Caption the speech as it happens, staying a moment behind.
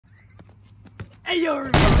Hey, yo,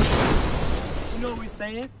 everybody. You know what we're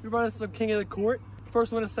saying? We're running some king of the court.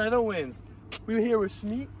 First one to 7 wins. We're here with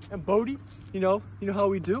Shmeet and Bodie. You know how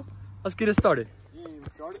we do. Let's get it started. You ain't even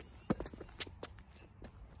started.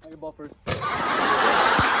 I get ball first. Bodie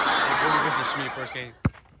versus Shmeet first game.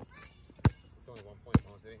 It's only 1 point, so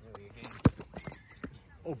it ain't really a game.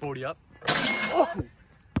 Oh, Bodie up. Oh!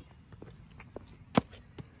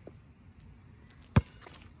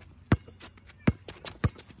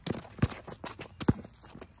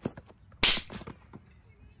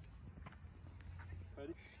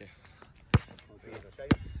 Ready? Yeah. Okay.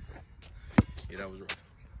 Yeah, that was rough.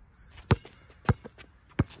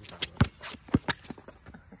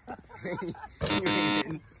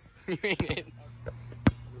 You ain't in.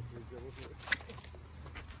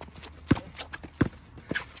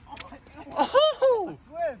 Oh!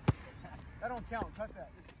 Swim! That don't count. Cut that.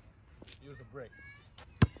 Use a brick.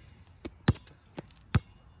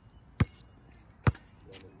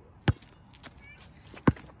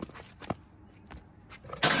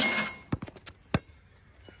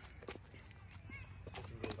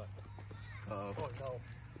 Oh no.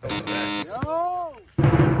 Don't do that. No!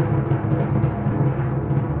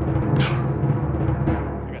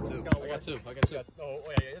 I got two. Oh,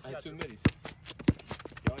 yeah. I had 2 middies.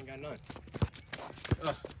 Y'all ain't got none.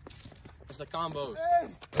 Ugh. It's the combos. Hey!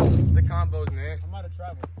 It's the combos, man. I'm out of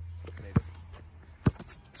travel. Maybe.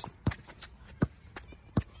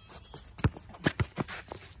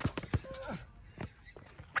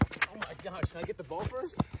 Oh my gosh, can I get the ball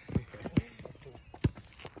first?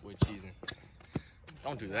 With cheesing.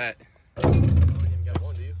 Don't do that. You don't even got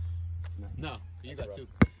one, do you? No, you got 2.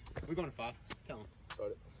 We're going to 5. Tell him.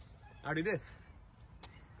 Start it. I already did.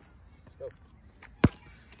 Let's go.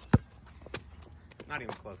 Not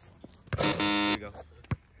even close. Here we go.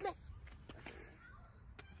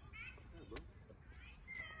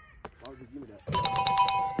 Why would you give me that?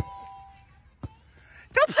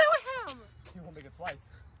 Don't play with him! You won't make it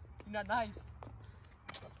twice. You're not nice.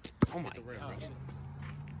 Oh my the rim, god. bro.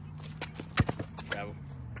 Travel.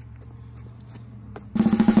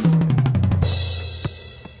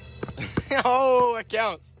 Oh, it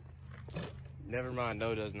counts. Never mind.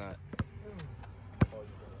 No, it does not. That's all you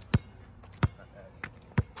do. Not that.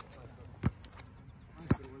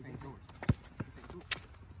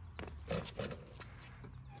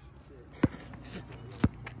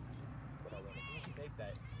 Take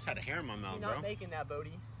that. Had a hair in my mouth, You're not bro. making that,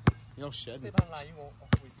 Bodie. You don't shed Stay it. on the line. You won't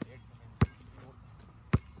always scared.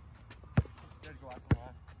 Scared to go out the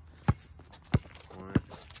line.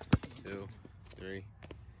 1, 2, 3.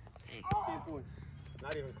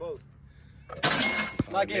 Not even close.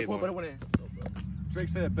 Not game point, but it went in. Drake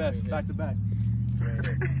said it best, back to back.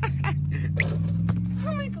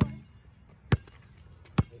 Oh my god.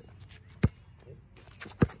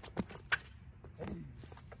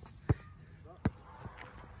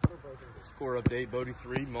 Score update: Bodie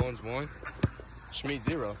 3, Mullins 1, Shmeet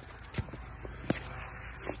 0.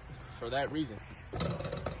 For that reason.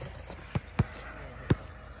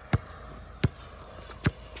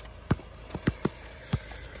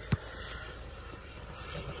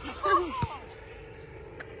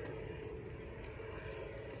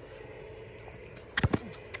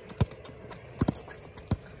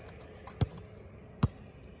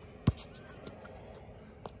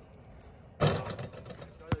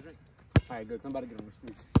 Alright, good. Somebody get on the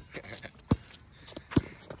street.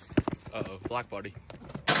 Uh-oh, block Bodie.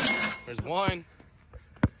 There's one.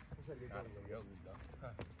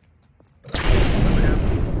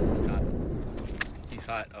 He's hot. He's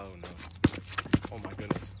hot. Oh no. Oh my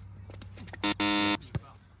goodness.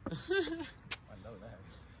 I know that.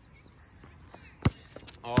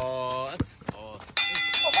 Oh, that's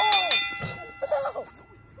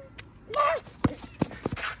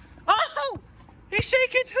Oh! He's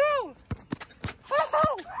shaking too!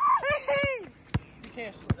 Oh! Hey! You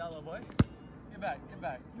can't shoot that little boy. Get back, get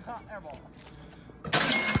back. Airball.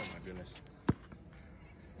 Oh my goodness.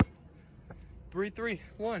 3, 3,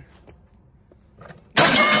 1.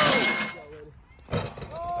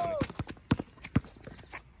 Oh!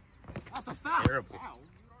 That's a stop. Terrible. Ow.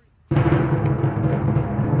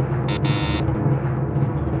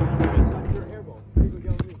 That's your airball. How you gonna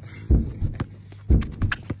get on me?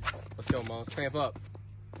 Let's go, Mom. Let's clamp up.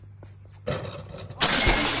 How you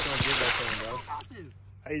just gonna give that to him, bro?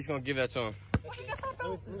 How you just gonna give that to him? Let me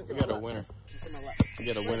We got a winner. We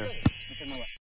got a winner.